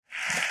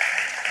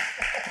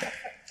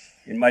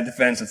In my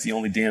defense, it's the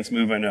only dance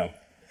move I know.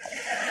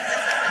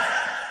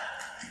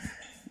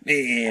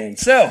 Man,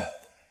 so,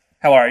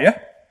 how are you?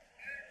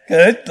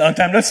 Good. Long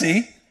time no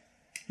see.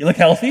 You look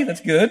healthy.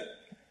 That's good.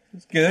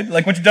 That's good.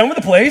 Like what you've done with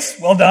the place.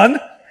 Well done.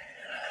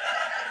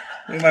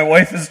 I think my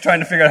wife is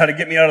trying to figure out how to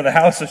get me out of the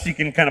house so she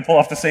can kind of pull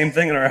off the same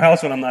thing in our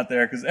house when I'm not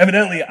there, because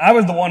evidently I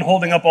was the one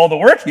holding up all the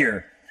work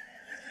here.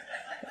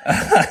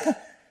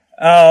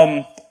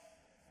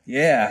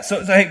 Yeah.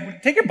 So hey,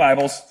 take your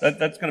Bibles.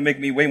 That's going to make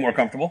me way more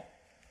comfortable.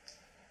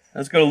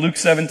 Let's go to Luke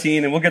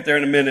 17, and we'll get there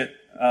in a minute,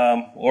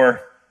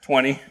 or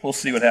 20. We'll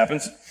see what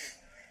happens.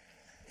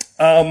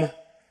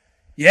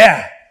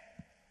 Yeah.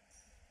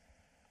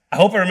 I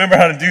hope I remember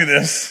how to do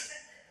this,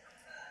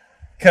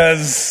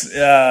 because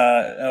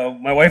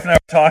my wife and I were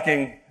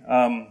talking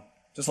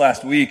just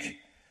last week,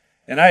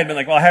 and I had been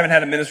like, well, I haven't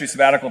had a ministry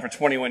sabbatical for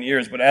 21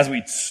 years, but as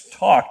we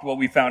talked, what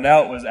we found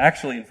out was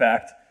actually, in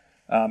fact,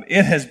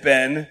 it has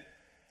been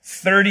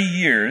 30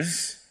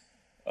 years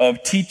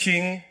of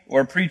teaching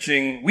or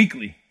preaching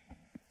weekly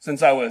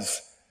since I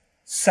was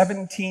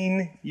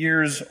 17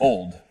 years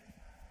old.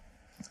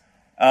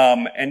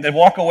 And to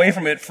walk away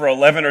from it for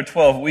 11 or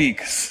 12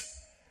 weeks,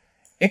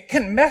 it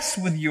can mess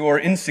with your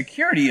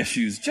insecurity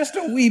issues just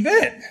a wee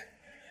bit.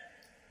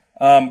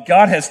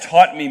 God has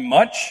taught me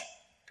much.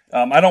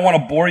 I don't want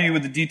to bore you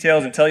with the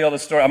details and tell you all the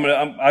story.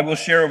 I will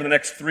share over the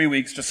next 3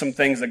 weeks just some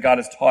things that God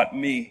has taught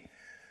me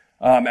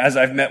as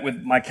I've met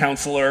with my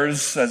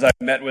counselors, as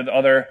I've met with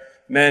other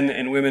men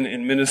and women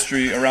in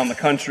ministry around the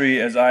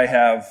country, as I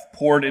have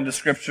poured into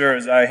Scripture,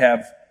 as I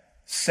have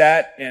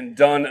sat and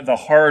done the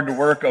hard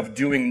work of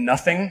doing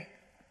nothing.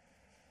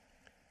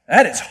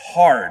 That is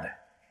hard.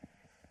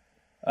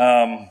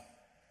 I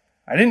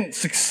didn't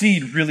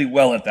succeed really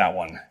well at that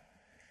one.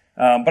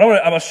 But I'm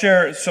going to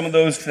share some of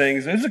those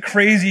things. It was a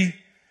crazy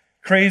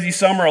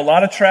summer, a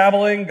lot of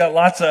traveling, got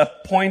lots of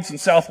points in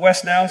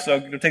Southwest now, so I'm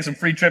going to take some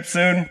free trips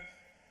soon.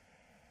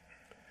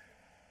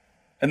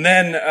 And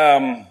then,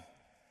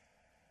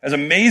 as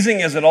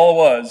amazing as it all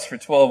was for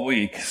 12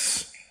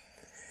 weeks,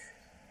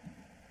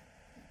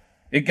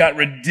 it got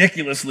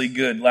ridiculously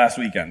good last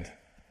weekend.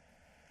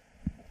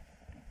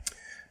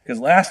 Because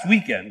last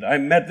weekend, I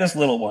met this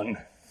little one.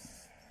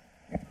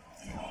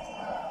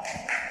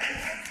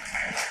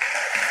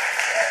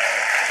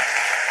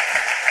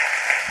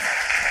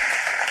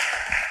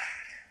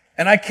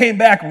 And I came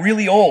back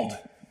really old.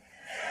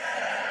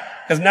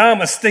 Because now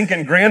I'm a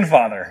stinking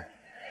grandfather.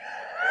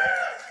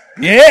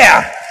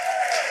 Yeah!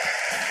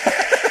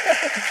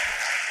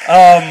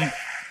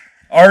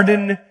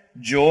 Arden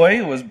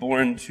Joy was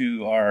born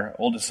to our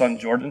oldest son,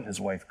 Jordan, his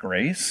wife,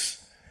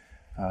 Grace.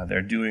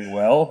 They're doing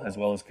well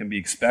as can be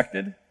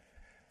expected.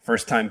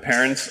 First-time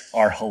parents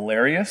are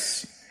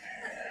hilarious.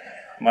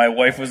 My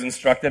wife was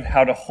instructed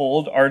how to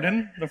hold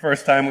Arden the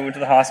first time we went to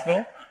the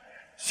hospital.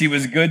 She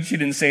was good. She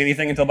didn't say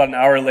anything until about an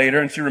hour later,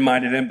 and she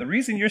reminded him, the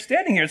reason you're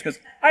standing here is because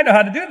I know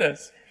how to do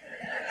this.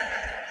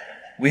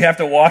 We have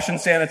to wash and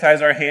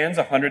sanitize our hands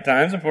 100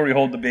 times before we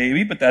hold the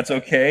baby, but that's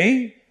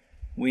okay.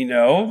 We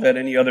know that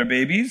any other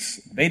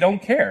babies, they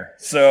don't care.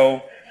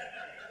 So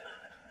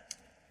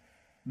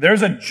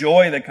there's a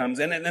joy that comes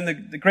in, and then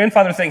the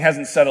grandfather thing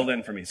hasn't settled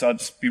in for me, so I'll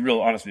just be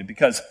real honest with you,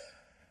 because,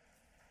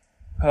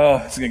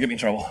 this is going to get me in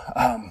trouble.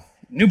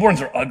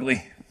 Newborns are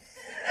ugly.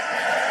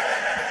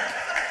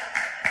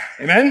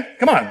 Amen?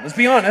 Come on, let's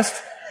be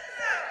honest.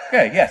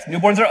 Okay, yes,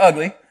 newborns are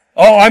ugly.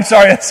 Oh, I'm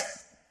sorry.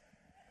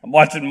 I'm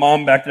watching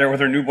mom back there with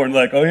her newborn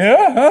like, oh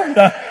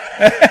yeah?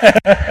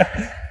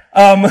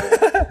 Huh?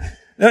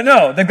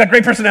 No, they've got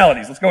great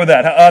personalities. Let's go with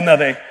that. No,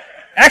 they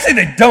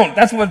don't.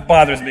 That's what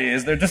bothers me,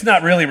 is they're just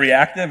not really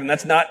reactive, and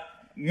that's not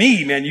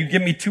me, man. You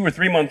give me 2 or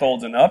 3 month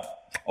olds and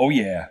up, oh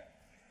yeah.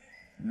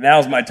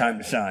 Now's my time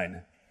to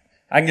shine.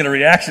 I can get a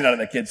reaction out of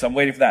that kid, so I'm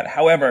waiting for that.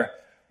 However,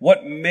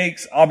 what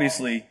makes,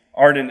 obviously,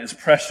 Arden is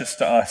precious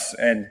to us,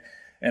 and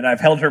I've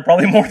held her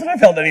probably more than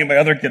I've held any of my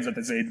other kids at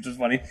this age, which is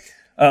funny.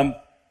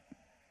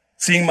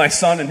 Seeing my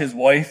son and his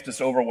wife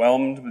just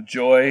overwhelmed with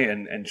joy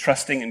and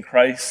trusting in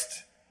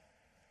Christ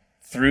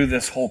through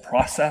this whole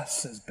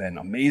process has been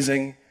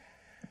amazing.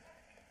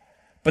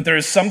 But there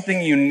is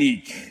something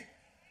unique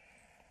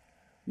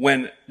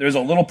when there's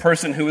a little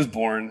person who is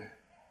born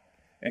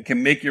and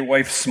can make your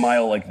wife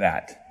smile like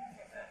that.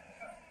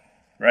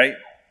 Right?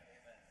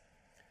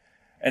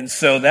 And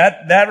so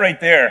that right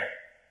there,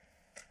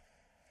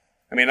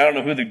 I mean, I don't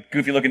know who the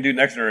goofy-looking dude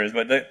next to her is,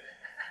 but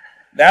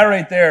that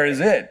right there is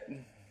it.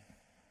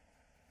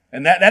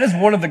 And that is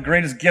one of the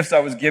greatest gifts I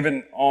was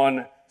given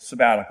on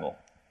sabbatical.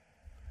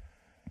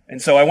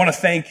 And so I want to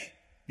thank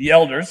the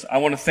elders. I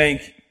want to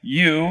thank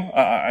you.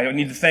 I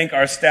need to thank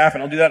our staff,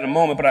 and I'll do that in a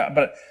moment.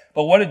 But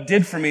what it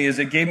did for me is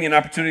it gave me an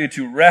opportunity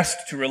to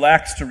rest, to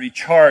relax, to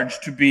recharge,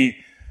 to be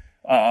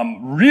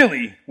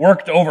really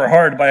worked over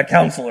hard by a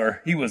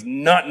counselor. He was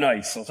not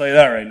nice. I'll tell you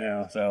that right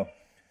now. So I'm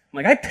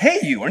like, I pay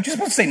you. Aren't you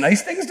supposed to say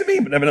nice things to me?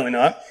 But evidently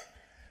not.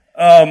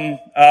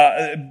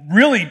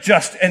 Really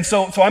just, and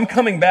so I'm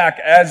coming back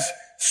as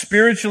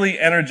spiritually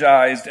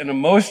energized and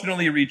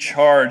emotionally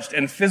recharged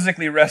and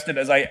physically rested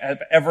as I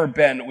have ever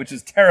been, which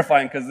is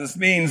terrifying because this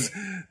means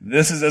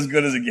this is as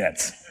good as it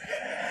gets.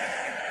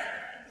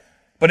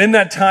 But in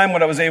that time,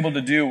 what I was able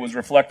to do was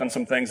reflect on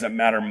some things that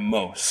matter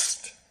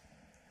most.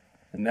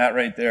 And that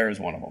right there is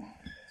one of them.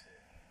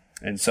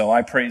 And so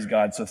I praise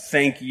God. So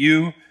thank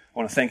you. I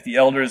want to thank the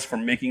elders for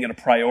making it a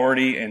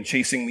priority and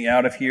chasing me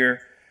out of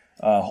here,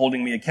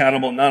 holding me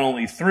accountable not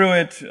only through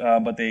it,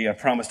 but they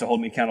promised to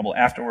hold me accountable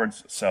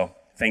afterwards. So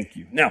thank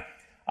you. Now,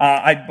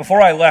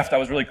 before I left, I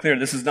was really clear.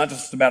 This is not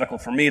just a sabbatical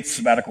for me. It's a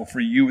sabbatical for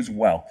you as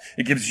well.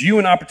 It gives you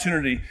an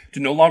opportunity to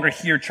no longer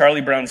hear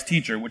Charlie Brown's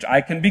teacher, which I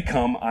can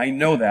become. I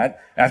know that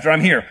after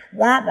I'm here.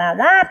 Wah, wah,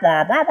 wah,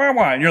 wah, wah, wah,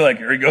 wah. And you're like,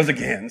 here he goes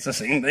again. It's the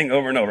same thing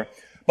over and over.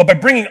 But by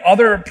bringing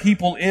other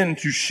people in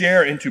to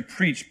share and to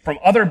preach from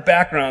other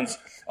backgrounds,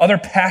 other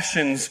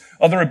passions,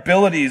 other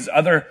abilities,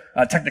 other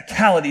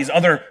technicalities,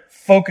 other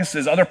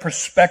focuses, other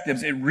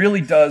perspectives, it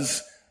really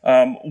does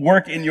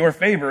work in your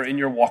favor in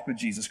your walk with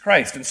Jesus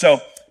Christ. And so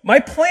my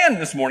plan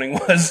this morning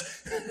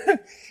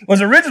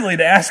was originally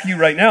to ask you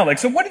right now,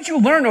 so what did you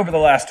learn over the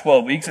last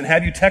 12 weeks, and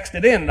have you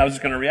texted in, and I was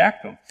just going to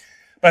react to them.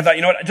 But I thought,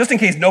 you know what, just in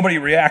case nobody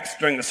reacts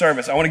during the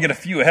service, I want to get a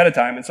few ahead of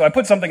time. And so I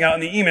put something out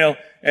in the email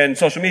and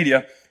social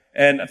media,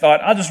 and I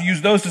thought I'll just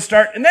use those to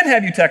start and then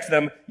have you text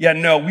them. Yeah,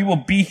 no, we will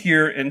be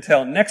here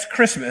until next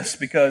Christmas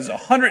because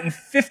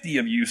 150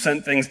 of you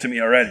sent things to me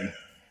already.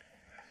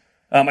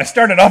 I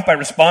started off by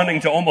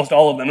responding to almost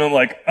all of them. And I'm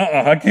like,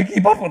 I can't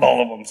keep up with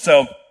all of them.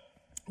 So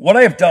what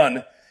I have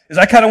done is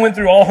I kind of went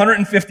through all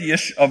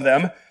 150-ish of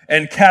them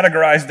and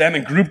categorized them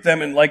and grouped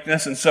them in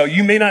likeness. And so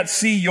you may not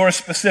see your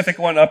specific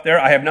one up there.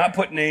 I have not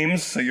put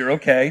names, so you're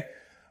okay.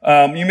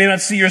 You may not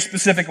see your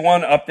specific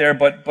one up there,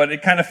 but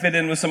it kind of fit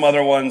in with some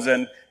other ones.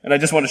 And I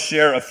just want to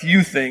share a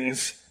few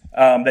things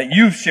that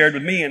you've shared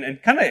with me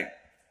and kind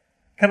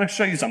of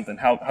show you something,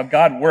 how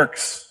God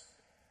works.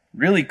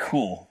 Really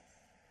cool.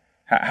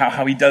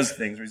 How he does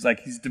things. Where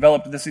he's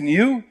developed this in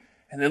you,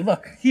 and then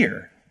look,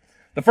 here.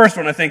 The first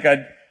one I think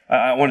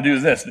I want to do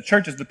is this. The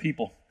church is the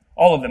people.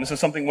 All of them. This is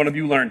something one of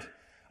you learned.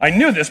 I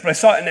knew this, but I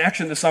saw it in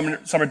action this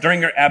summer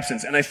during your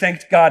absence, and I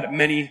thanked God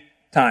many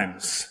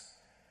times.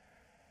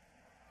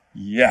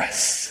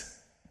 Yes.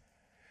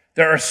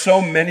 There are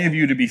so many of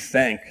you to be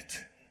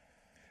thanked.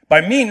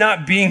 By me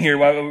not being here,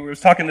 while we were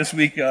talking this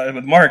week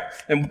with Mark,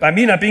 and by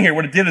me not being here,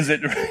 what it did is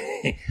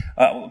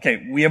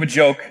okay, we have a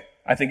joke.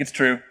 I think it's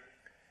true.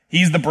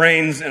 He's the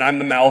brains and I'm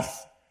the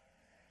mouth.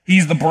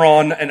 He's the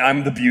brawn and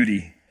I'm the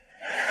beauty.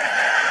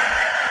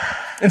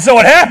 And so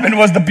what happened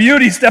was the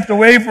beauty stepped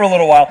away for a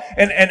little while,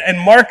 and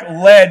Mark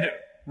led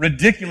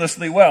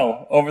ridiculously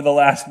well over the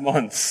last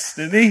months,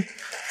 didn't he?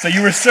 So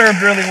you were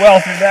served really well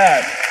through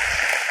that.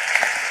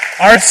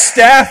 Our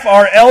staff,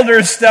 our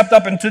elders stepped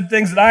up and did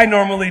things that I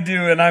normally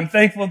do, and I'm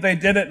thankful they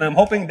did it, and I'm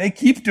hoping they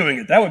keep doing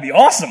it. That would be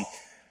awesome.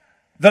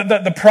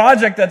 The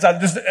project that's out,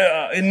 just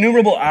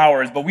innumerable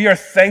hours, but we are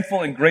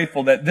thankful and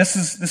grateful that this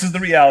is the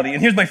reality.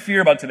 And here's my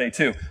fear about today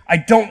too. I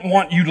don't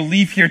want you to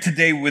leave here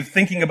today with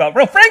thinking about,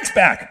 well, Frank's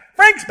back.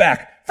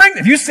 Frank,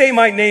 if you say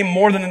my name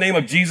more than the name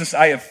of Jesus,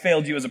 I have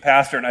failed you as a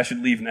pastor and I should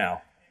leave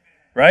now.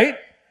 Right?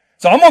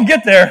 So I'm going to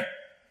get there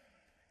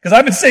because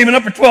I've been saving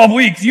up for 12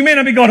 weeks. You may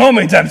not be going home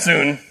anytime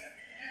soon.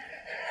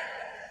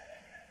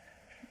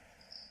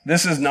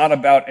 This is not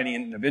about any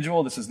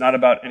individual. This is not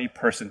about any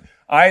person.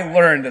 I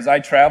learned as I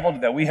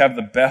traveled that we have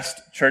the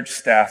best church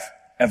staff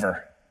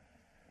ever.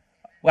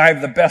 I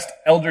have the best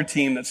elder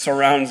team that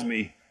surrounds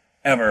me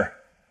ever.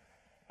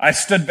 I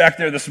stood back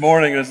there this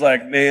morning and was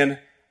like, man,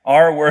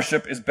 our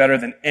worship is better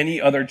than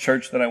any other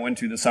church that I went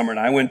to this summer. And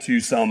I went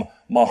to some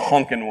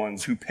mahunkin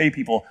ones who pay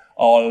people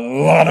a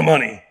lot of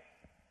money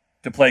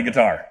to play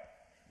guitar.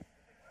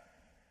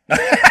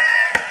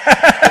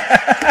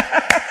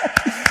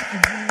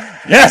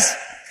 Yes.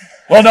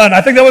 Well done.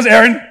 I think that was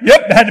Aaron.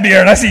 Yep, it had to be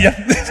Aaron. I see you.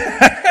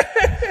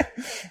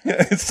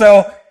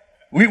 So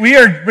we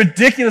are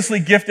ridiculously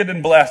gifted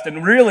and blessed.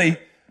 And really,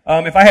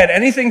 if I had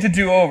anything to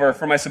do over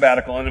for my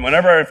sabbatical, and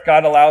if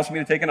God allows me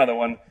to take another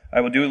one,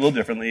 I will do it a little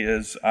differently,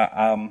 is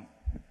I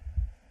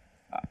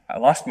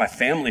lost my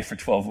family for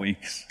 12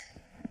 weeks.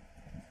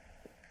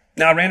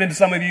 Now, I ran into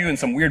some of you in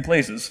some weird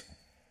places,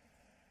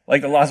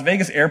 like the Las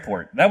Vegas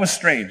airport. That was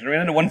strange. I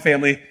ran into one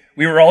family.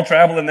 We were all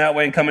traveling that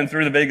way and coming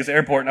through the Vegas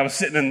airport, and I was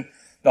sitting in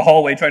the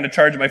hallway trying to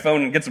charge my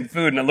phone and get some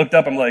food, and I looked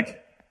up, I'm like,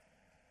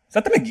 is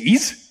that the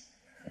McGee's?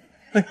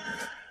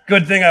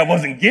 Good thing I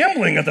wasn't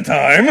gambling at the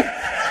time.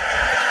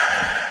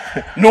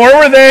 Nor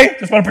were they.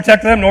 Just want to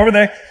protect them, nor were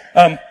they.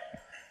 But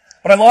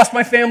I lost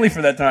my family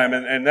for that time,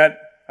 and that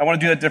I want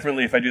to do that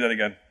differently if I do that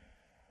again.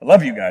 I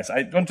love you guys.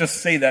 I don't just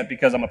say that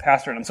because I'm a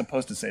pastor and I'm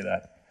supposed to say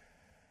that. I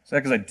say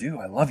that because I do.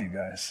 I love you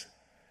guys.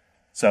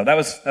 So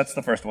that's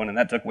the first one, and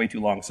that took way too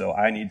long, so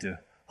I need to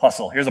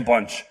hustle. Here's a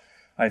bunch.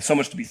 I have so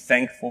much to be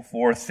thankful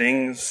for,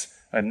 things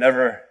that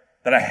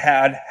I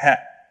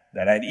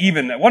had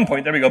even at one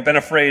point, there we go, been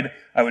afraid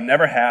I would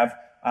never have.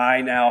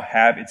 I now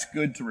have. It's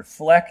good to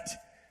reflect,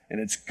 and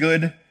it's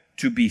good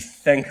to be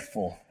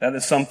thankful. That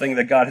is something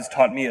that God has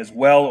taught me as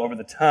well over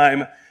the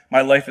time.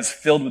 My life is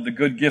filled with the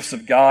good gifts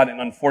of God, and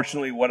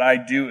unfortunately what I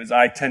do is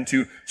I tend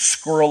to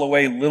squirrel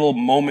away little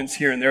moments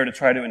here and there to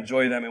try to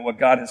enjoy them, and what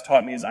God has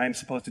taught me is I am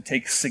supposed to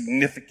take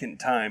significant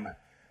time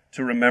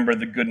to remember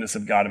the goodness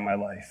of God in my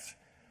life.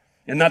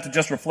 And not to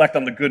just reflect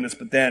on the goodness,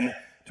 but then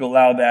to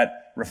allow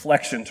that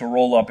reflection to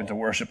roll up into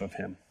worship of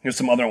Him. Here's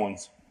some other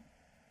ones.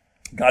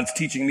 God's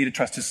teaching me to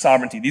trust His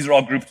sovereignty. These are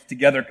all grouped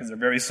together because they're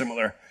very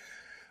similar.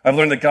 I've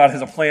learned that God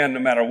has a plan no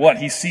matter what.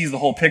 He sees the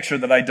whole picture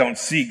that I don't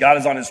see. God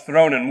is on His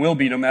throne and will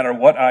be no matter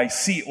what I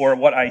see or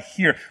what I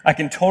hear. I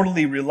can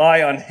totally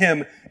rely on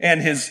Him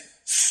and His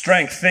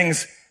strength.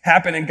 Things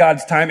happen in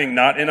God's timing,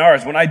 not in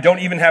ours. When I don't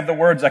even have the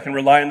words, I can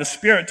rely on the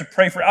Spirit to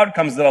pray for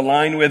outcomes that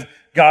align with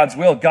God's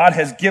will. God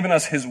has given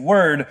us His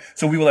word,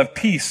 so we will have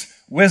peace,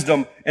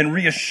 wisdom, and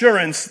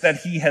reassurance that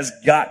He has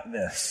got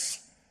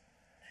this.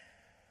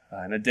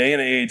 In a day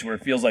and age where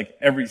it feels like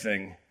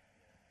everything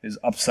is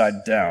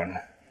upside down,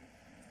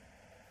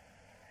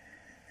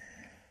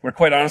 where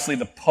quite honestly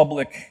the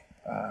public,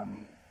 I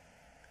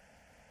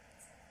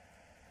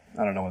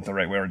don't know what the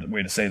right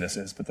way to say this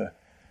is, but the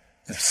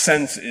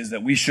sense is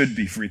that we should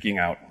be freaking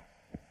out.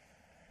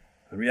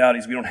 The reality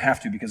is we don't have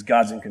to because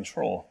God's in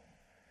control.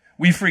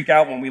 We freak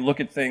out when we look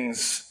at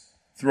things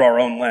through our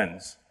own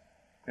lens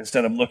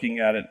instead of looking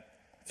at it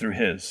through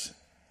His.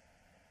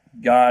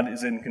 God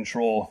is in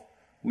control.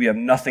 We have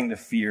nothing to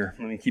fear.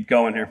 Let me keep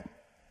going here.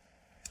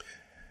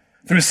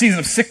 Through a season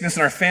of sickness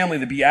in our family,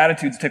 the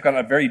Beatitudes take on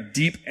a very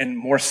deep and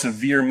more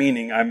severe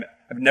meaning. I've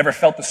never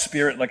felt the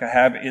Spirit like I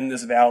have in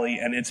this valley,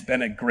 and it's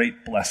been a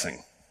great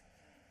blessing.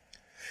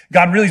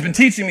 God really has been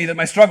teaching me that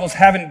my struggles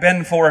haven't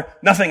been for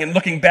nothing, and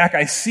looking back,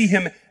 I see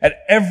Him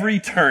at every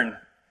turn.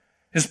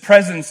 His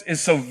presence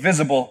is so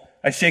visible,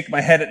 I shake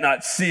my head at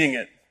not seeing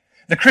it.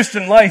 The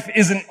Christian life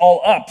isn't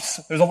all ups.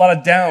 There's a lot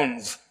of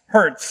downs,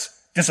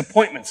 hurts,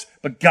 disappointments,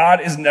 but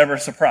God is never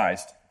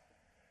surprised.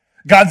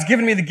 God's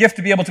given me the gift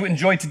to be able to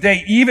enjoy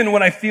today, even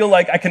when I feel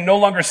like I can no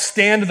longer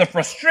stand the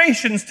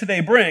frustrations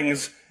today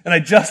brings, and I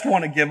just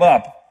want to give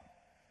up.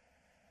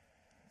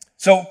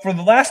 So for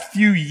the last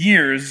few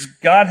years,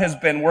 God has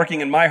been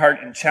working in my heart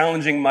and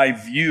challenging my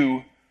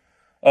view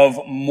of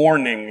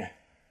mourning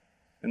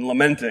and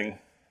lamenting.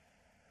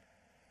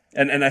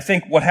 And I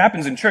think what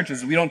happens in church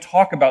is we don't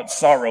talk about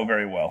sorrow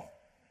very well.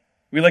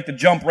 We like to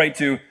jump right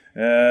to,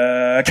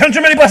 count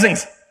your many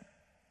blessings.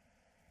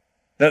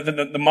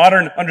 The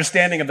modern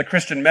understanding of the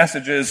Christian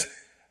message is,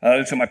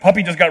 so my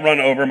puppy just got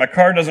run over, my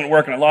car doesn't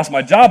work, and I lost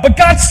my job, but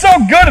God's so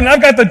good, and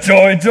I've got the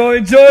joy,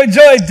 joy, joy,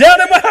 joy down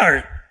in my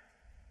heart.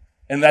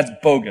 And that's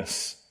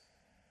bogus.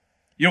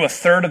 You know,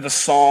 1/3 of the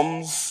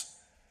Psalms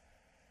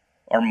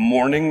are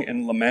mourning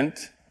and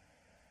lament.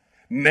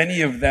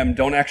 Many of them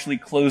don't actually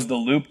close the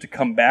loop to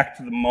come back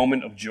to the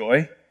moment of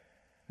joy.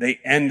 They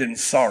end in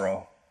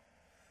sorrow.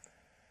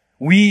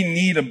 We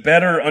need a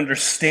better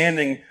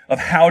understanding of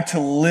how to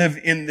live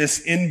in this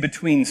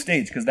in-between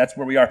stage, because that's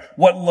where we are.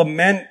 What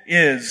lament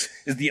is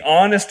the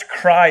honest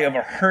cry of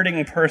a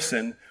hurting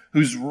person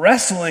who's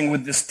wrestling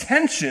with this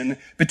tension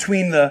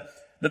between the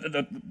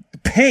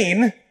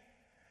pain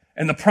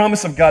and the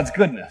promise of God's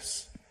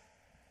goodness.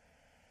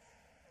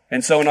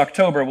 And so in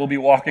October, we'll be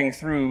walking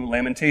through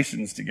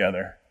Lamentations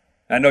together.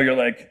 I know you're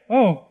like,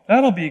 oh,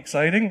 that'll be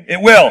exciting.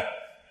 It will.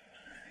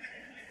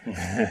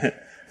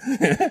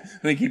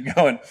 Let me keep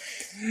going.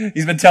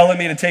 He's been telling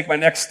me to take my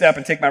next step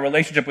and take my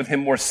relationship with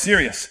Him more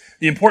serious.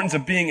 The importance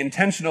of being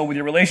intentional with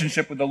your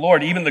relationship with the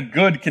Lord. Even the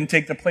good can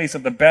take the place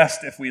of the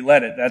best if we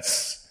let it.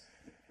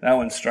 That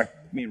one struck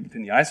me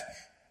between the eyes.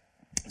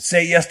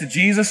 Say yes to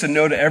Jesus and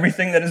no to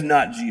everything that is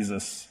not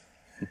Jesus.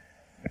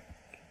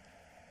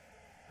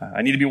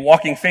 I need to be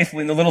walking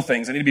faithfully in the little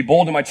things. I need to be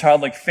bold in my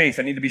childlike faith.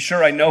 I need to be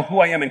sure I know who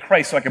I am in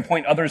Christ so I can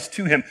point others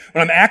to Him.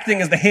 When I'm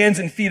acting as the hands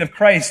and feet of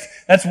Christ,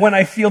 that's when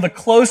I feel the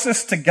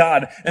closest to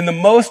God and the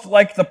most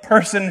like the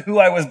person who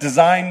I was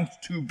designed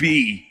to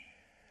be.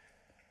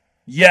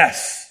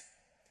 Yes.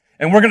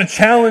 And we're going to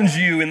challenge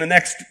you in the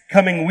next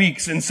coming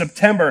weeks in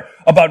September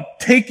about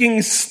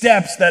taking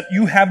steps that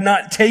you have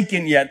not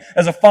taken yet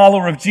as a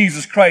follower of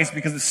Jesus Christ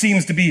because it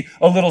seems to be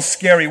a little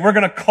scary. We're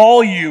going to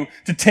call you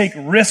to take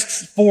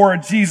risks for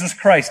Jesus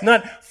Christ.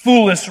 Not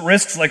foolish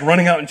risks like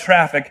running out in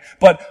traffic,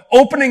 but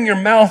opening your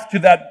mouth to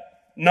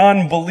that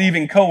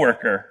non-believing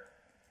coworker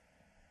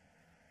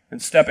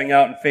and stepping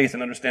out in faith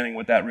and understanding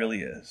what that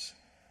really is.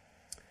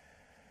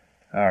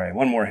 All right,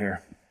 one more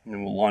here, and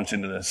then we'll launch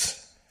into this.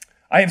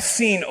 I have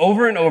seen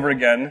over and over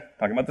again,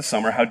 talking about the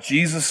summer, how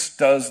Jesus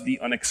does the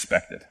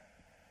unexpected.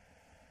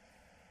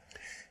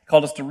 He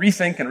called us to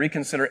rethink and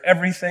reconsider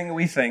everything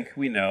we think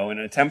we know in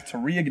an attempt to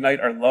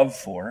reignite our love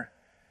for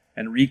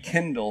and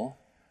rekindle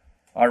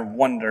our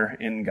wonder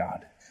in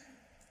God.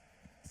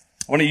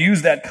 I want to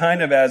use that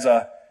kind of as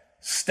a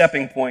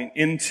stepping point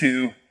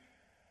into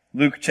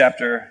Luke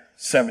chapter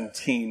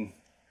 17,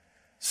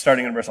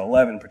 starting in verse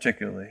 11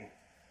 particularly.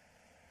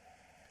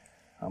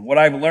 What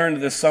I've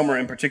learned this summer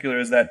in particular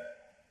is that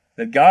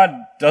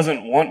God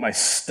doesn't want my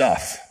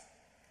stuff.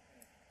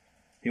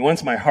 He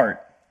wants my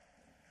heart.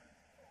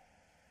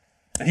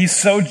 And He's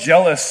so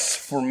jealous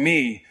for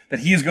me that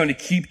he is going to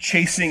keep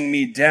chasing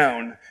me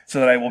down so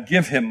that I will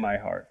give him my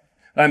heart.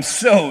 And I'm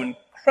so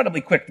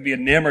incredibly quick to be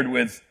enamored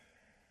with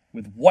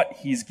what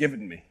he's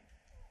given me.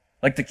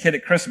 Like the kid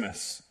at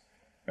Christmas,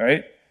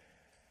 right?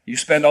 You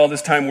spend all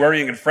this time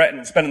worrying and fretting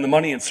and spending the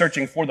money and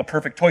searching for the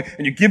perfect toy,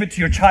 and you give it to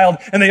your child,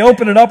 and they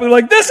open it up, and they're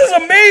like, this is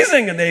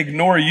amazing, and they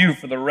ignore you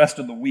for the rest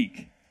of the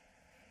week.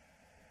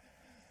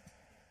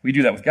 We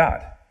do that with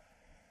God.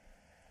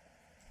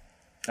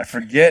 I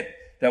forget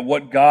that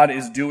what God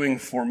is doing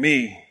for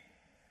me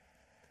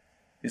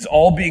is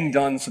all being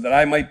done so that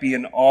I might be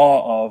in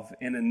awe of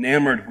and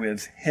enamored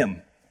with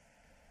him,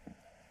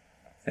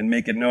 and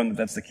make it known that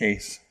that's the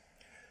case.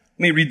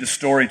 Let me read the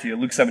story to you,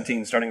 Luke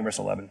 17, starting in verse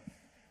 11.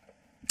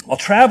 While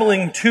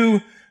traveling to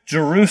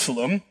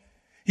Jerusalem,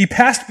 he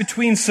passed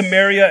between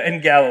Samaria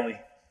and Galilee.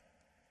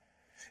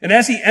 And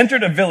as he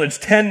entered a village,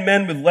 10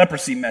 men with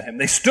leprosy met him.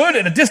 They stood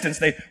at a distance,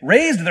 they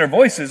raised their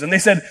voices, and they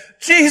said,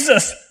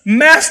 Jesus,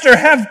 Master,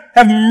 have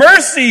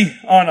mercy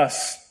on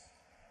us.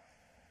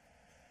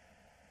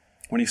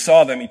 When he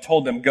saw them, he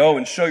told them, go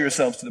and show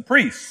yourselves to the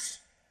priests.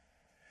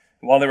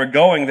 And while they were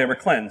going, they were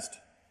cleansed.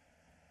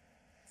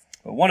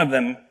 But one of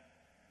them,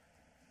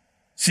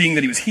 seeing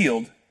that he was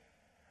healed,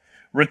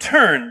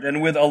 returned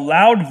and with a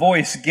loud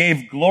voice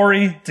gave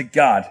glory to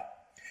God.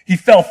 He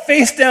fell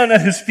face down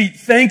at his feet,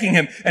 thanking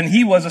him, and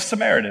he was a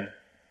Samaritan.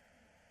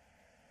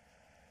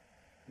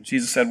 And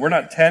Jesus said, we're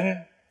not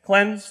 10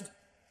 cleansed,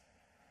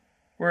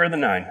 where are the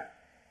 9?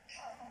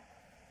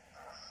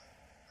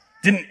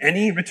 Didn't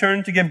any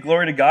return to give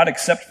glory to God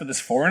except for this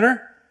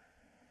foreigner?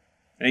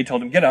 And he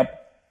told him, get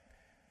up,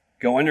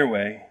 go on your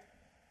way,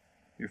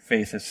 your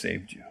faith has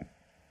saved you.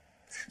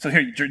 So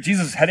here,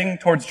 Jesus is heading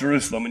towards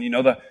Jerusalem, and you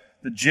know the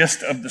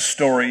gist of the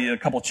story. A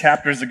couple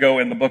chapters ago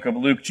in the book of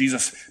Luke,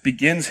 Jesus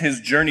begins his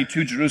journey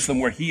to Jerusalem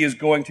where he is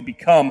going to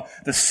become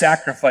the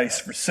sacrifice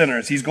for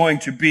sinners. He's going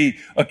to be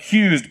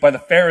accused by the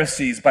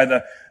Pharisees, by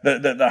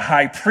the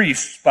high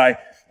priests, by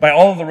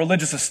all of the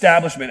religious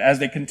establishment as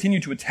they continue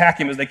to attack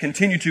him, as they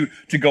continue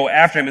to go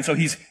after him. And so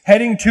he's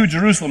heading to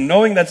Jerusalem,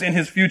 knowing that's in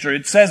his future.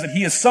 It says that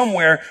he is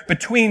somewhere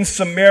between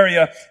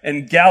Samaria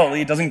and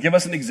Galilee. It doesn't give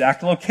us an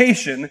exact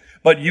location,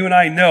 but you and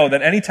I know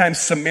that anytime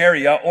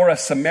Samaria or a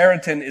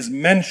Samaritan is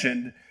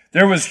mentioned,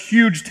 there was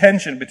huge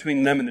tension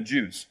between them and the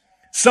Jews.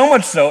 So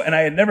much so, and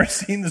I had never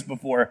seen this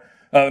before,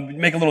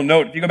 make a little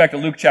note. If you go back to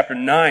Luke chapter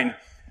 9,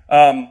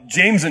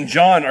 James and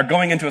John are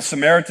going into a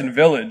Samaritan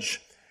village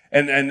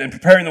and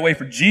preparing the way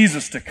for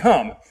Jesus to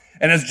come.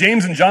 And as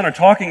James and John are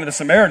talking to the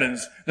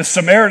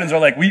Samaritans are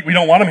like, we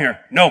don't want him here.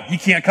 No, he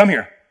can't come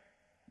here.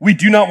 We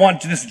do not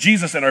want this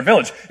Jesus in our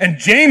village. And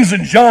James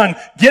and John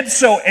get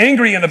so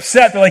angry and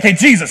upset. They're like, hey,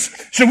 Jesus,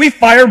 should we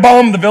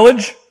firebomb the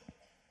village?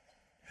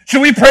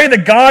 Should we pray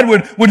that God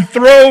would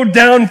throw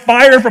down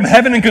fire from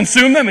heaven and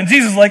consume them? And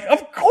Jesus is like,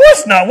 of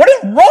course not. What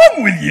is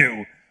wrong with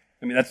you?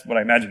 I mean, that's what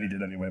I imagine he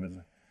did anyway. But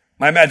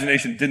my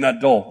imagination did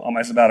not dull on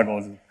my sabbatical.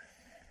 That's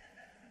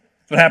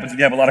what happens when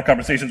you have a lot of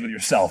conversations with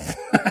yourself.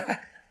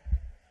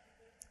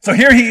 So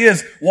here he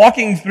is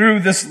walking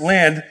through this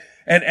land,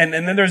 and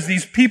then there's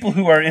these people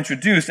who are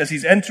introduced as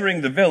he's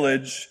entering the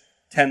village,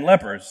 10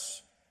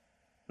 lepers.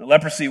 The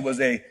leprosy was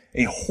a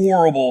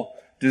horrible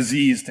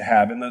disease to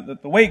have. And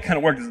the way it kind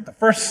of worked is that the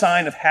first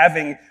sign of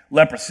having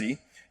leprosy,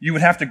 you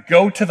would have to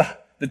go to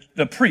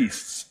the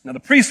priests. Now, the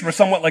priests were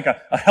somewhat like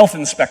a health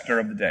inspector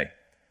of the day.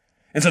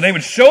 And so they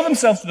would show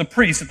themselves to the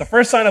priest at the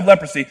first sign of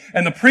leprosy,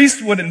 and the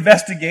priest would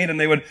investigate, and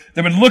they would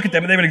look at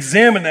them, and they would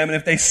examine them, and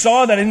if they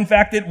saw that in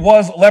fact it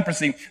was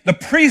leprosy, the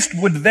priest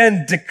would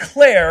then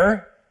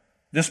declare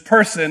this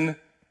person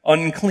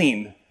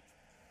unclean.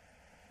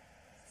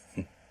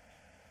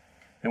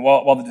 And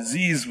while the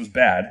disease was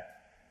bad,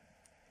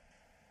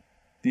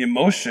 the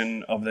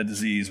emotion of the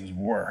disease was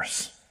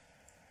worse.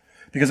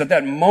 Because at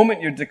that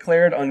moment you're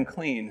declared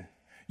unclean,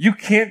 you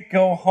can't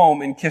go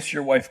home and kiss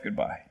your wife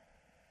goodbye.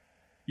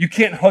 You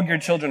can't hug your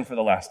children for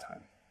the last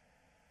time.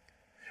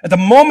 At the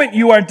moment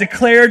you are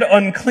declared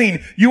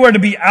unclean, you are to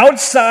be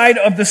outside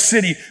of the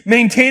city,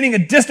 maintaining a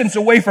distance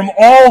away from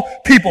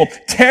all people,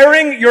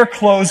 tearing your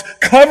clothes,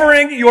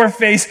 covering your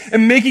face,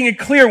 and making it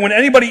clear when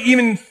anybody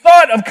even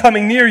thought of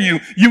coming near you,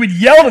 you would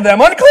yell to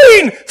them,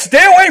 unclean!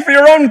 Stay away for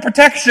your own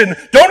protection.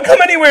 Don't come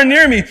anywhere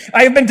near me.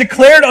 I have been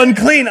declared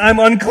unclean. I'm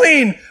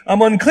unclean.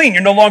 I'm unclean.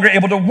 You're no longer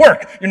able to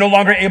work. You're no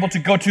longer able to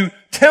go to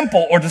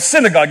temple or to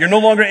synagogue. You're no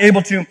longer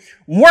able to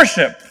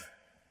worship.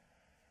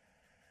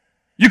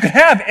 You could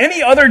have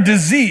any other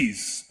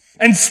disease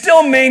and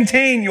still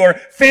maintain your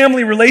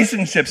family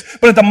relationships.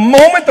 But at the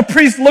moment the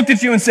priest looked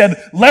at you and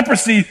said,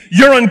 leprosy,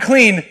 you're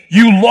unclean,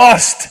 you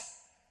lost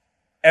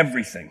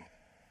everything.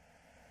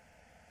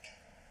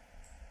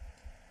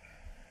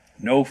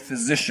 No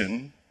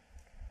physician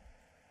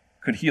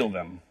could heal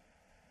them.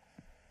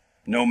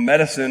 No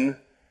medicine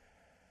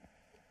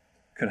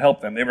could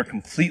help them. They were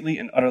completely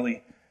and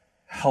utterly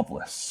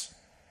helpless.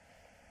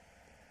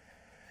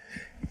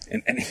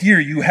 And here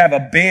you have a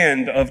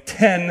band of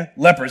 10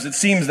 lepers. It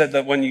seems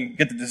that when you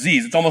get the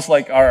disease, it's almost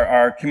like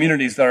our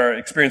communities that are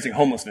experiencing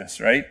homelessness,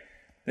 right?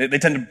 They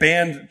tend to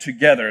band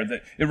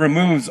together. It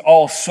removes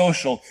all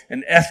social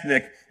and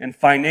ethnic and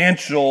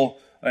financial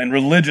and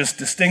religious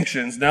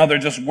distinctions. Now they're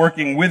just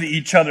working with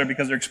each other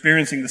because they're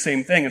experiencing the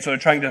same thing. And so they're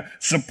trying to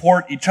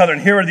support each other.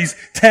 And here are these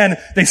 10.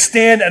 They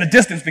stand at a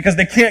distance because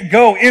they can't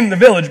go in the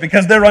village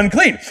because they're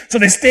unclean. So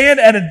they stand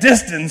at a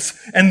distance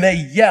and they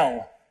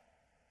yell.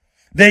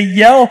 They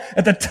yell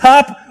at the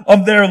top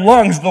of their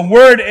lungs. The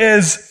word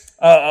is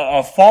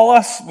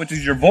pholos, which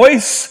is your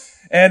voice,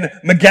 and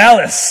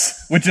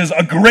megalis, which is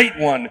a great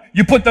one.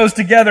 You put those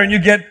together and you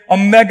get a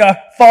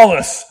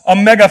megapholos, a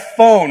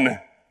megaphone.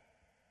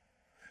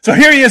 So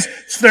here he is,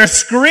 they're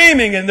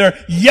screaming and they're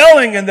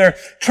yelling and they're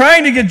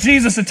trying to get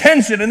Jesus'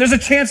 attention, and there's a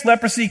chance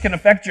leprosy can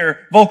affect your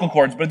vocal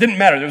cords, but it didn't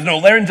matter. There was no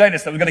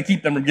laryngitis that was going to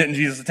keep them from getting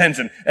Jesus'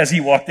 attention as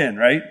he walked in,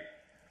 right?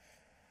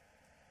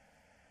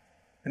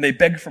 And they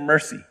beg for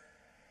mercy.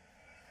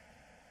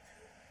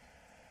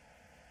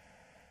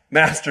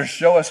 Master,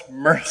 show us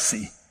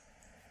mercy.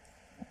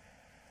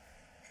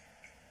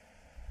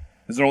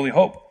 Is there only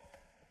hope?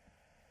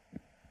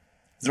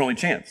 Is there only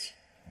chance?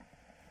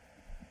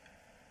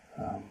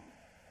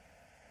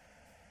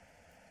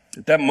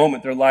 At that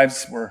moment, their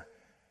lives were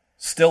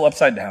still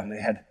upside down.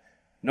 They had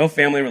no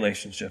family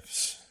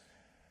relationships.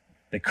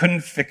 They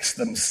couldn't fix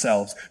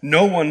themselves.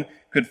 No one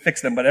could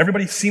fix them, but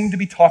everybody seemed to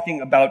be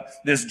talking about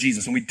this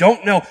Jesus. And we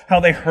don't know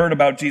how they heard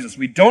about Jesus.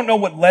 We don't know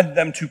what led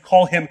them to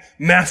call him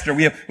Master.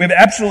 We have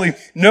absolutely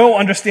no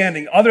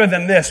understanding other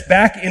than this.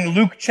 Back in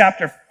Luke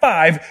chapter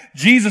 5,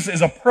 Jesus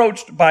is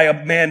approached by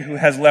a man who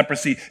has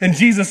leprosy, and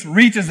Jesus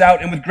reaches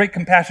out and with great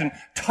compassion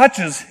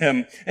touches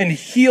him and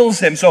heals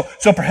him. So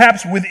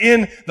perhaps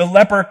within the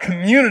leper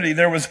community,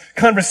 there was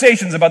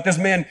conversations about this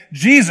man,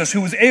 Jesus, who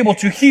was able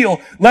to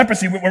heal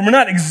leprosy. We're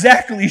not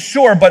exactly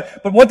sure,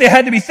 but what they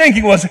had to be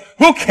thinking was,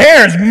 who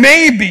cares?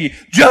 Maybe,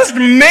 just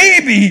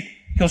maybe,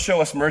 he'll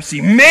show us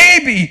mercy.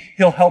 Maybe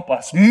he'll help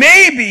us.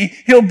 Maybe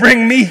he'll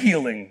bring me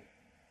healing.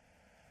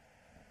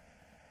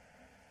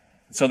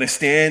 So they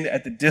stand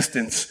at the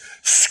distance,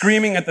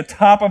 screaming at the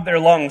top of their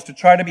lungs to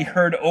try to be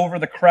heard over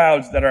the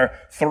crowds that are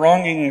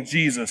thronging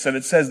Jesus. And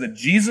it says that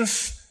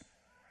Jesus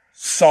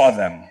saw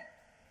them.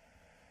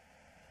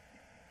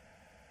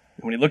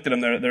 And when he looked at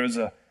them, there was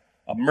a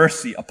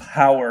mercy, a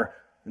power,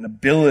 an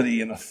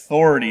ability, an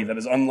authority that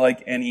is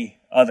unlike any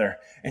other.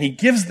 And he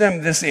gives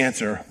them this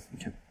answer.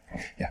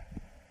 Yeah.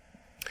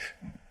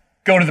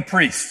 Go to the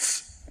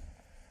priests.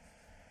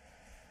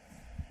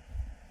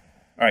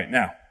 All right,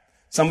 now,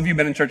 some of you have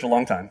been in church a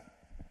long time.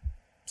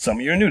 Some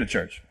of you are new to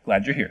church.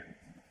 Glad you're here.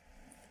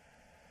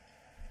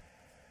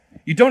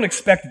 You don't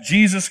expect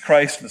Jesus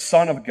Christ, the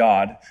Son of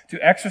God,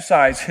 to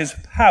exercise his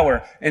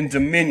power and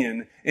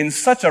dominion in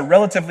such a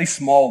relatively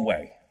small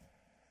way.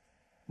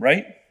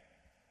 Right?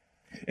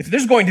 If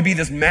there's going to be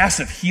this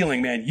massive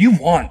healing, man, you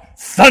want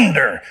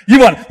thunder. You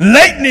want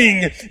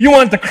lightning. You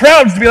want the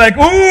crowds to be like,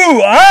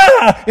 ooh,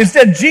 ah.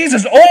 Instead,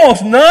 Jesus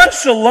almost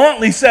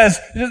nonchalantly says,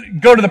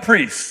 go to the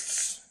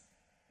priests.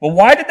 Well,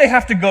 why did they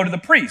have to go to the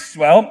priests?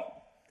 Well,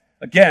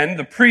 again,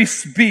 the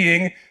priests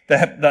being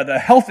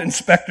the health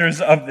inspectors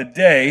of the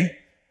day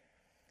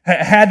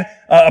had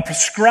a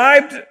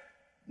prescribed,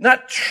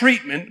 not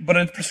treatment, but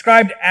a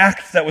prescribed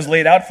act that was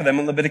laid out for them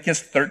in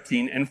Leviticus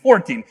 13 and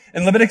 14.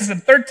 And Leviticus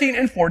 13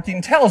 and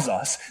 14 tells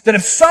us that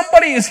if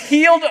somebody is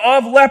healed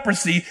of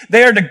leprosy,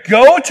 they are to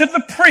go to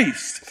the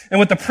priest. And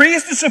what the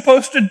priest is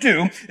supposed to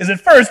do is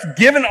at first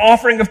give an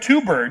offering of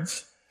 2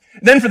 birds.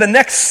 Then for the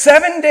next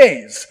 7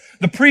 days,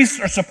 the priests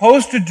are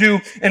supposed to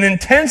do an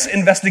intense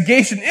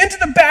investigation into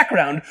the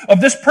background of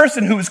this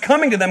person who is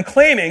coming to them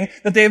claiming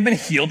that they have been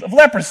healed of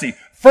leprosy.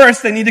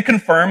 First, they need to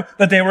confirm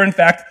that they were in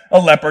fact a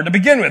leper to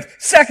begin with.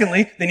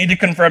 Secondly, they need to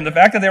confirm the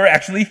fact that they were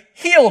actually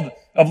healed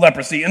of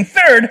leprosy. And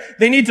third,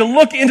 they need to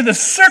look into the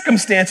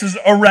circumstances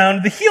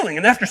around the healing.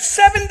 And after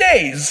 7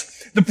 days,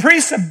 the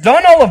priests have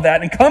done all of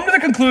that and come to the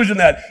conclusion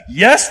that,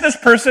 yes, this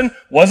person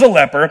was a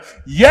leper.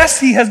 Yes,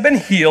 he has been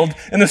healed.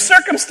 And the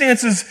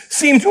circumstances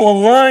seem to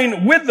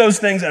align with those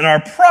things and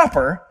are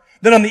proper.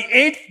 Then on the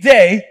 8th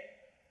day,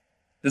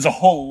 there's a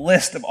whole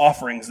list of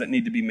offerings that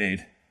need to be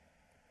made.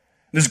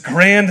 This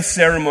grand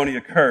ceremony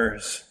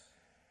occurs.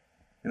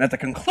 And at the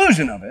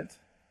conclusion of it,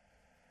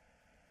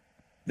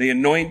 they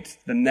anoint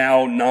the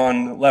now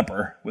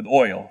non-leper with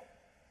oil.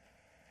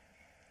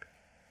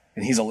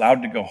 And he's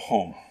allowed to go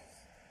home.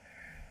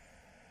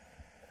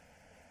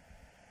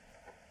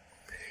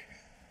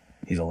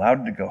 He's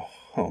allowed to go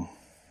home.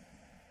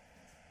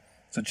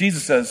 So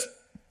Jesus says,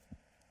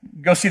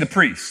 go see the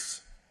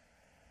priests.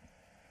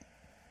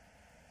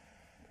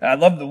 I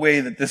love the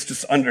way that this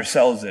just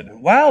undersells it.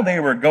 While they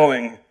were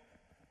going,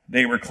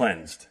 they were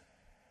cleansed.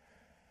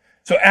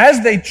 So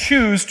as they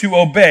choose to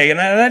obey, and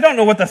I don't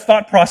know what the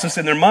thought process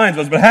in their minds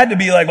was, but it had to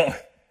be like, well,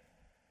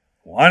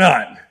 why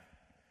not?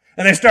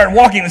 And they start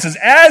walking. It says,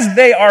 as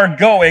they are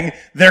going,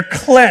 they're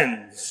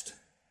cleansed.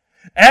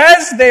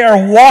 As they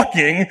are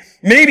walking,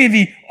 maybe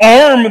the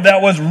arm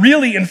that was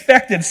really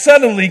infected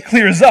suddenly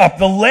clears up.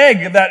 The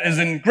leg that is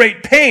in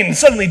great pain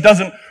suddenly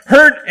doesn't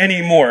hurt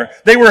anymore.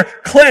 They were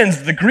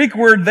cleansed. The Greek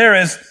word there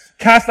is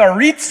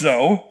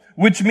katharizo,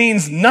 which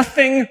means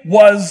nothing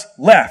was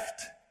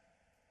left.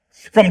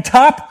 From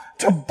top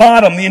to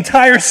bottom, the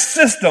entire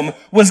system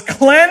was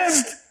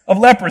cleansed of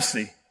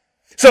leprosy.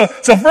 So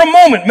for a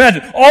moment,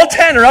 imagine, all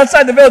 10 are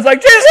outside the village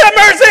like, Jesus, have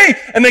mercy!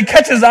 And they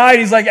catch his eye and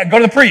he's like, yeah, go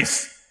to the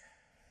priest.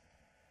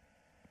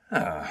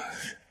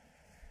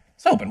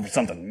 It's hoping for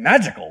something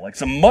magical, like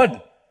some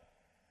mud.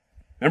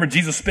 Remember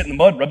Jesus spit in the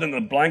mud, rubbed it in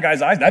the blind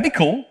guy's eyes? That'd be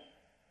cool.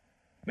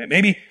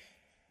 Maybe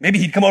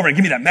he'd come over and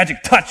give me that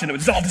magic touch and it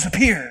would just all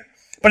disappear.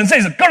 But instead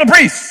he said, go to the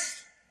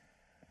priest.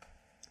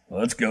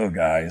 Let's go,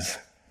 guys.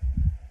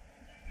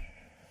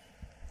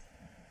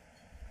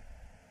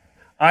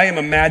 I am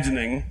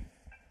imagining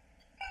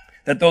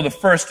that though the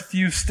first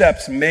few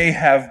steps may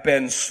have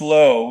been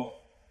slow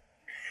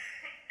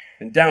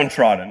and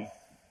downtrodden,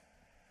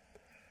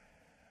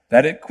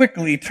 that it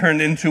quickly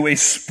turned into a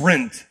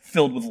sprint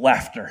filled with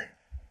laughter.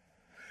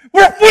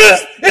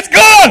 It's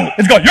gone!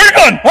 It's gone. You're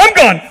gone. I'm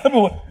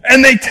gone.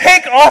 And they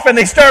take off and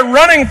they start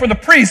running for the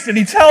priest. And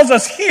he tells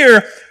us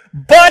here,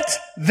 but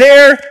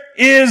there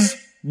is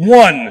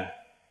one.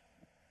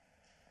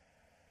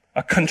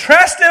 A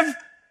contrastive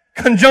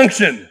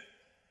conjunction.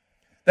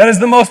 That is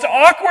the most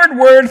awkward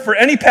word for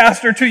any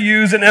pastor to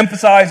use and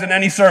emphasize in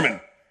any sermon.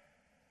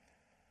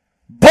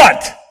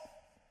 But.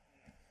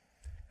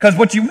 Because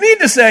what you need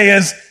to say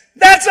is,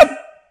 that's a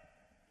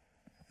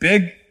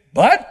big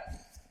but.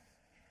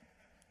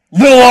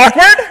 Little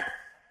awkward.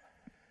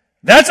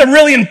 That's a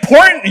really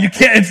important,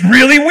 it's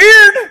really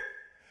weird.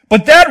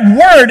 But that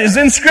word is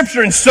in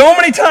Scripture in so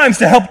many times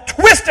to help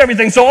twist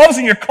everything, so all of a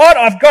sudden you're caught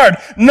off guard.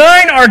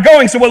 9 are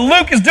going. So what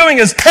Luke is doing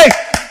is, hey,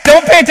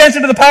 don't pay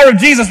attention to the power of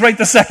Jesus right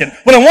this second.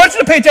 What I want you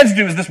to pay attention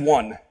to is this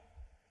one.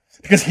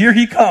 Because here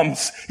he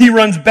comes. He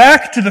runs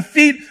back to the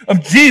feet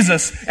of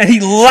Jesus, and he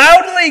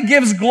loudly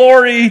gives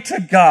glory to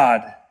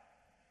God.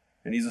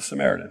 And he's a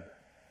Samaritan.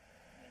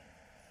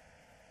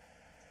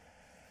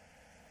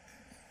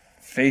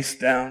 Face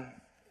down.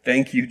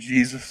 Thank you,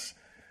 Jesus.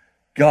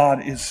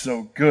 God is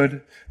so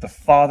good. The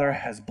Father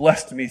has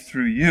blessed me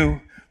through you.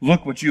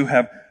 Look what you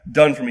have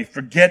done for me.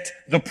 Forget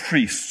the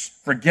priests.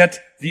 Forget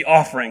the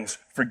offerings.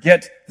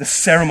 Forget the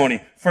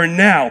ceremony. For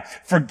now,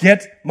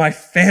 forget my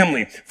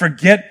family.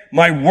 Forget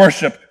my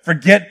worship.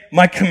 Forget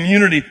my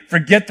community.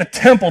 Forget the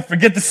temple.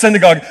 Forget the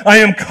synagogue. I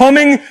am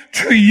coming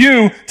to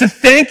you to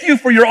thank you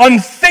for your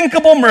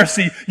unthinkable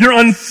mercy, your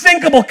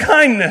unthinkable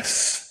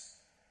kindness.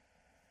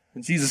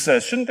 And Jesus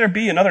says, shouldn't there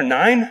be another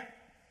 9?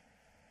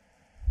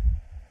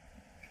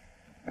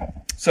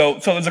 So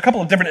there's a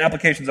couple of different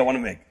applications I want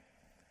to make.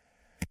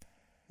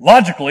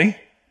 Logically,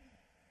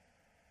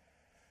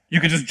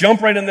 you could just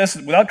jump right in this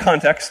without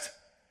context.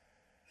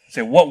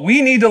 Say, what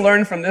we need to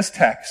learn from this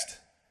text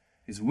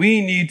is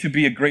we need to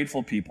be a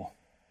grateful people.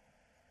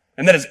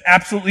 And that is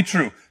absolutely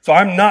true. So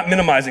I'm not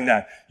minimizing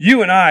that.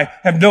 You and I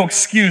have no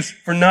excuse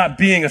for not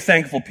being a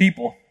thankful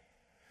people.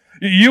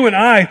 You and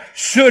I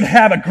should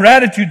have a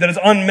gratitude that is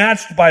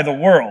unmatched by the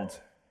world.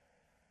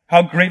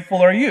 How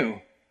grateful are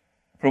you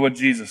for what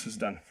Jesus has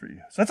done for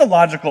you? So that's a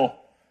logical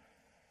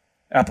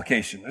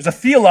application. There's a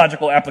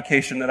theological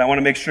application that I want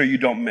to make sure you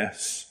don't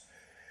miss.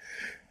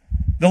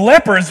 The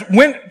lepers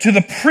went to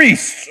the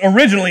priests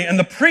originally, and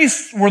the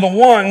priests were the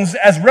ones,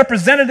 as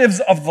representatives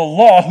of the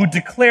law, who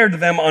declared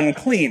them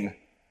unclean.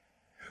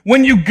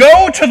 When you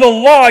go to the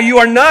law, you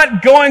are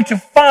not going to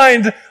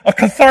find a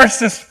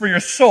catharsis for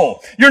your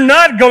soul. You're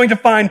not going to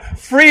find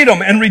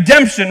freedom and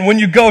redemption when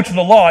you go to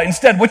the law.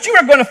 Instead, what you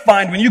are going to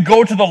find when you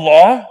go to the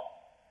law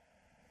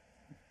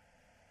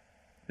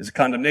is a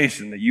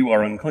condemnation that you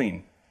are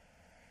unclean.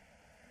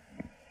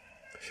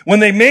 When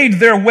they made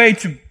their way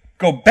to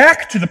go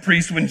back to the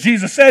priest, when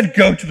Jesus said,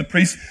 go to the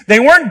priest, they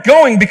weren't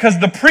going because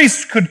the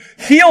priest could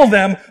heal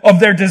them of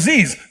their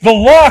disease. The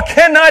law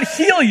cannot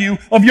heal you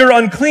of your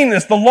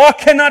uncleanness. The law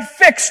cannot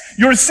fix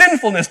your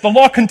sinfulness. The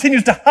law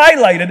continues to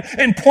highlight it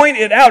and point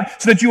it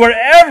out so that you are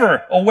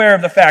ever aware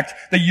of the fact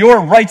that your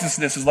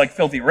righteousness is like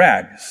filthy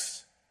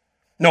rags.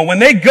 No, when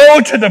they go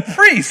to the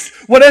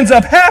priest, what ends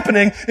up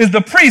happening is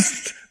the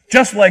priests,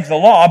 just like the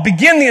law,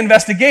 begin the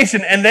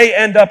investigation, and they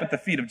end up at the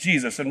feet of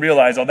Jesus and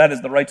realize, oh, that is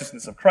the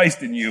righteousness of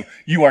Christ in you.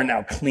 You are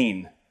now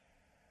clean.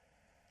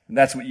 And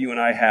that's what you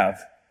and I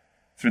have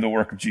through the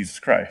work of Jesus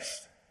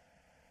Christ.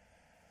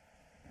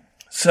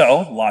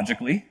 So,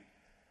 logically,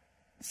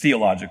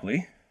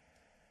 theologically,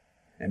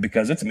 and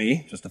because it's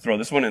me, just to throw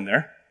this one in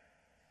there,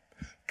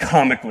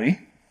 comically,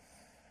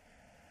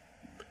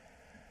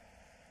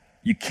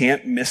 you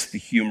can't miss the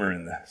humor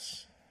in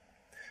this.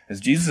 As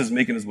Jesus is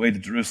making his way to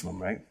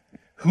Jerusalem, right?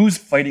 Who's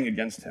fighting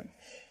against him?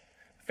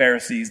 The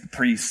Pharisees, the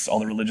priests, all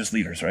the religious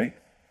leaders, right?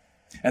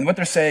 And what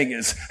they're saying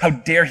is, how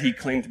dare he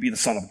claim to be the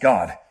Son of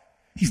God?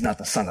 He's not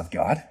the Son of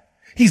God.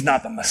 He's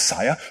not the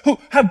Messiah.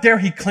 How dare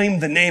he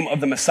claim the name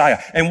of the Messiah?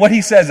 And what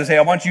he says is, hey,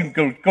 I want you to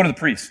go to the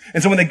priest.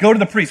 And so when they go to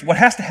the priest, what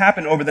has to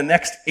happen over the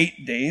next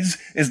 8 days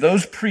is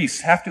those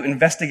priests have to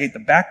investigate the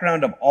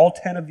background of all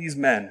 10 of these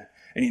men.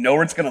 And you know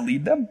where it's going to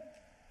lead them?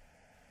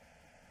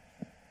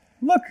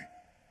 Look,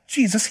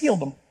 Jesus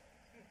healed them.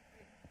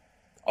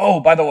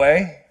 Oh, by the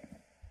way,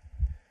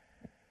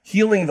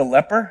 healing the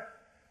leper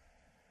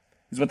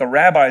is what the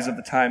rabbis of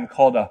the time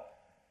called a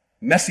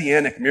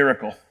messianic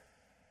miracle.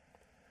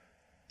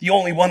 The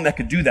only one that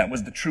could do that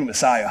was the true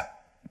Messiah.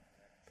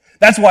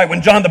 That's why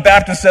when John the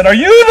Baptist said, "Are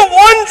you the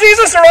one,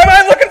 Jesus, or am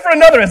I looking for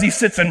another?" as he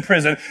sits in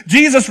prison,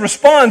 Jesus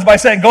responds by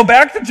saying, "Go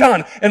back to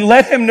John and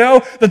let him know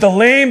that the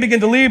lame begin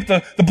to leap,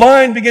 the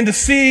blind begin to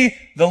see,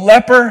 the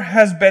leper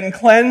has been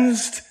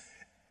cleansed."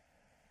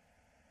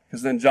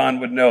 Because then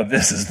John would know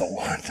this is the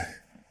one. Isn't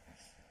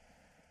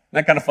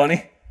that kind of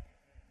funny?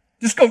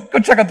 Just go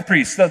check out the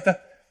priests.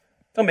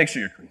 They'll make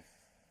sure you're clean.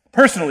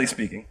 Personally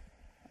speaking,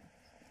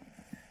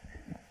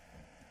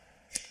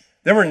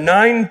 there were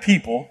 9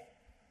 people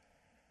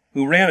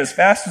who ran as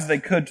fast as they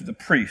could to the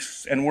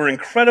priests and were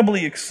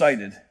incredibly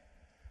excited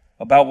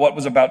about what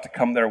was about to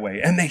come their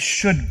way. And they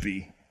should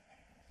be.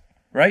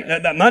 Right?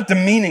 I'm not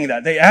demeaning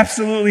that. They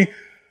absolutely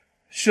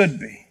should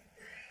be.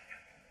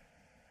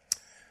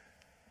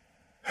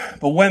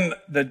 But when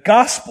the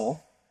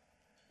gospel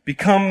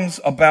becomes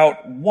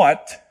about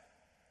what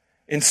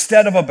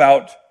instead of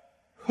about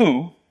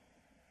who,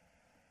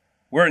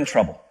 we're in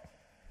trouble.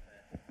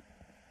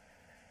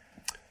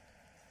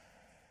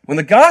 When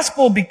the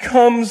gospel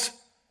becomes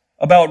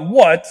about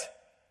what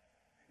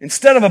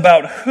instead of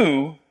about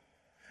who,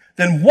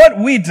 then what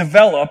we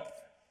develop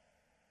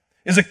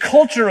is a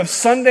culture of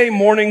Sunday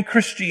morning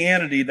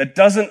Christianity that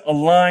doesn't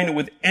align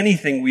with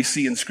anything we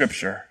see in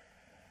Scripture.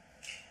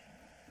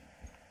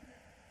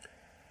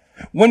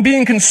 When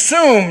being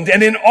consumed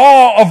and in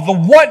awe of the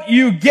what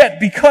you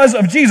get because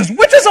of Jesus,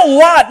 which is a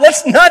lot.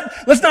 Let's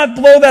not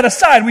blow that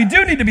aside. We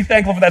do need to be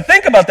thankful for that.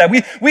 Think about that.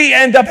 We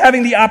end up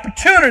having the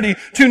opportunity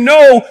to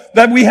know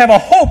that we have a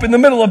hope in the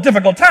middle of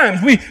difficult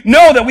times. We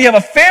know that we have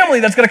a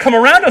family that's going to come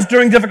around us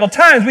during difficult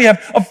times. We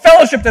have a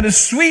fellowship that is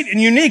sweet and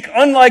unique,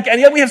 unlike,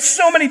 and yet we have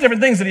so many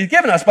different things that He's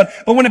given us. But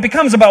when it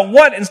becomes about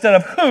what instead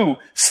of who,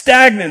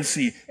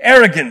 stagnancy,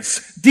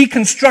 arrogance,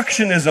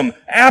 deconstructionism,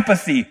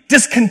 apathy,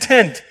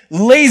 discontent,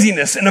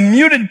 laziness, and a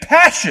muted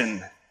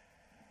passion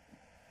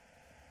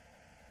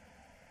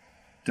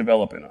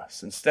develop in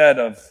us instead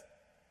of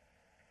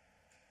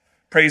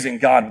praising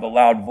God with a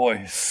loud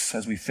voice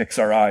as we fix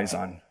our eyes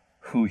on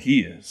who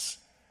He is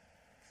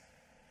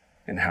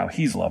and how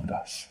He's loved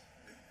us.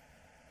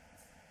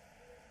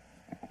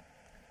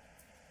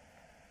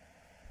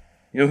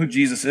 You know who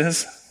Jesus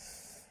is?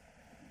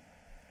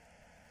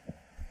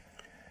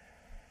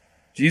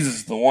 Jesus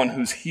is the one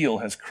whose heel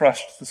has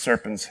crushed the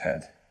serpent's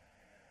head.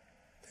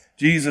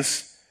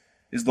 Jesus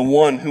is the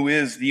one who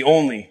is the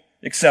only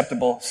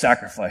acceptable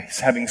sacrifice,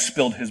 having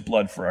spilled His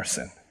blood for our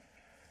sin.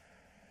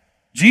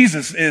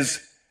 Jesus is,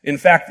 in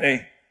fact,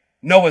 a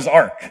Noah's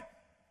Ark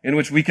in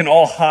which we can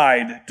all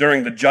hide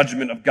during the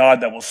judgment of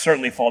God that will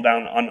certainly fall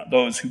down on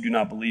those who do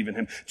not believe in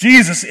Him.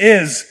 Jesus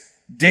is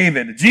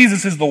David.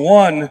 Jesus is the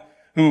one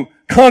who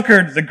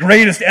conquered the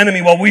greatest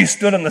enemy while we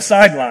stood on the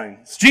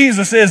sidelines.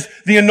 Jesus is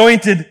the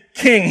anointed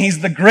king.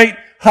 He's the great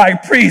high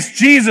priest.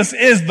 Jesus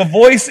is the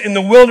voice in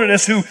the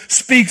wilderness who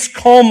speaks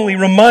calmly,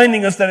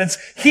 reminding us that it's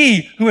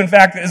He who in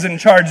fact is in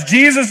charge.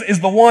 Jesus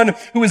is the one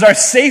who is our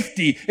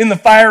safety in the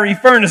fiery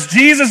furnace.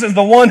 Jesus is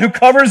the one who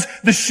covers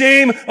the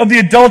shame of the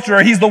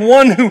adulterer. He's the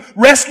one who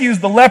rescues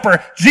the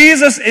leper.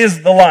 Jesus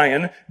is the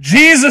lion.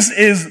 Jesus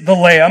is the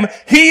lamb.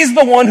 He's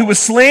the one who was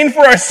slain for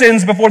our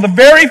sins before the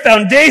very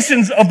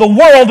foundations of the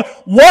world.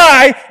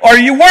 Why are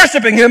you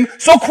worshiping Him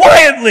so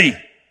quietly?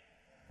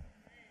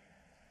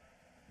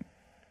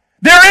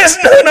 There is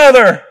none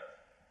other.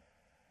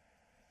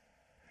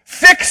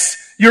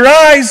 Fix your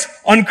eyes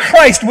on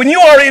Christ. When you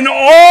are in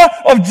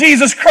awe of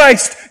Jesus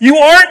Christ, you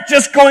aren't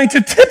just going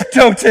to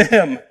tiptoe to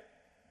Him.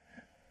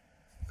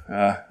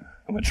 I'm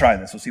going to try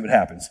this. We'll see what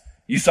happens.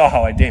 You saw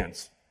how I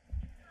dance.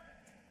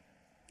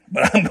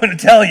 But I'm going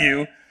to tell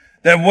you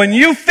that when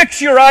you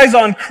fix your eyes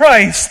on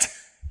Christ,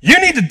 you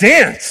need to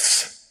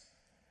dance.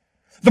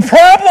 The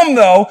problem,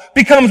 though,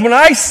 becomes when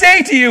I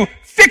say to you,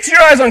 fix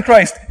your eyes on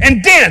Christ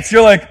and dance.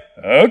 You're like,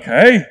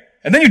 okay.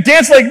 And then you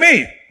dance like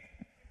me.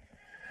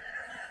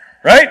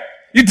 Right?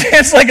 You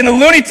dance like in the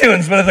Looney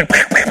Tunes, but it's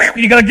like,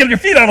 you gotta get your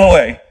feet out of the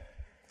way.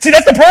 See,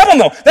 that's the problem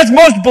though. That's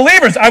most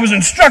believers. I was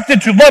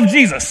instructed to love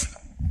Jesus.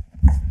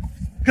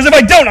 Because if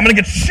I don't, I'm gonna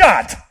get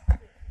shot.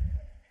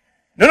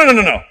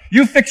 No.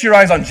 You fix your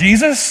eyes on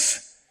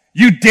Jesus,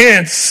 you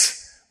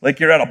dance like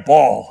you're at a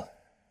ball.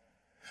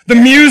 The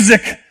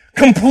music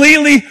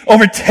completely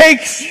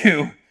overtakes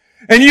you.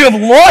 And you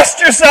have lost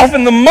yourself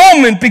in the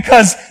moment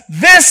because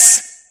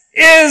this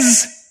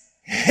is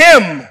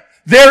Him.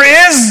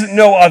 There is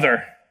no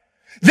other.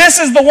 This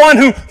is the one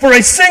who, for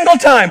a single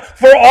time,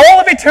 for all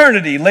of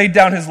eternity, laid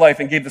down His life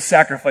and gave the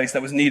sacrifice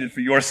that was needed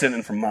for your sin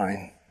and for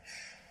mine.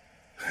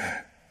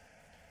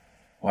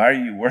 Why are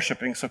you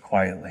worshiping so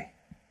quietly?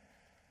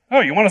 Oh,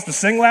 you want us to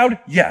sing loud?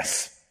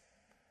 Yes.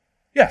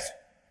 Yes.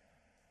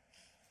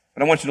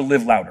 But I want you to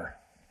live louder.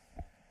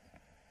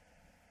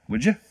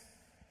 Would you?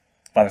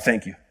 Father,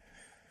 thank you.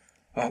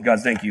 Oh, God,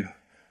 thank you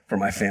for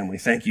my family.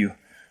 Thank you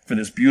for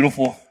this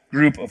beautiful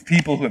group of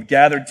people who have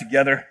gathered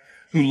together,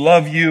 who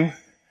love you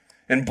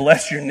and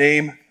bless your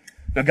name.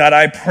 Now, God,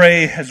 I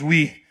pray as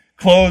we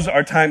close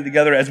our time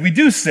together, as we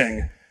do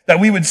sing, that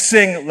we would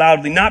sing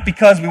loudly, not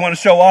because we want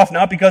to show off,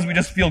 not because we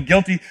just feel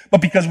guilty,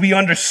 but because we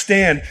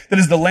understand that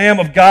as the Lamb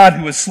of God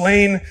who was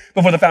slain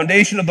before the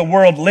foundation of the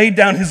world, laid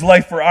down his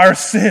life for our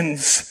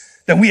sins,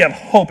 that we have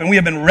hope and we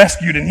have been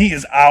rescued and he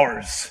is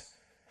ours.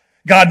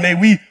 God, may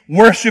we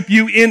worship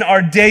you in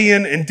our day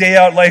in and day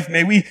out life.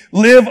 May we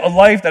live a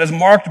life that is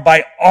marked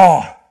by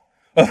awe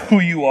of who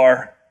you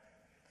are.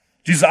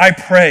 Jesus, I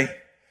pray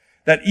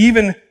that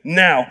even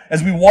now,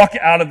 as we walk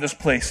out of this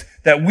place,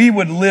 that we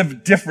would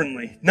live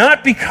differently.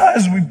 Not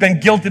because we've been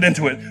guilted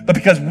into it, but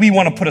because we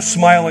want to put a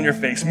smile on your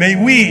face. May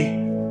we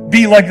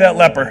be like that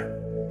leper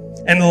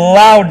and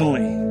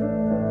loudly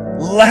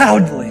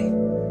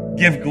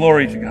give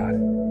glory to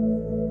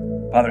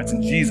God. Father, it's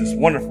in Jesus'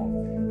 wonderful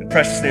and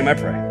precious name I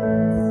pray.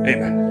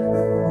 Amen.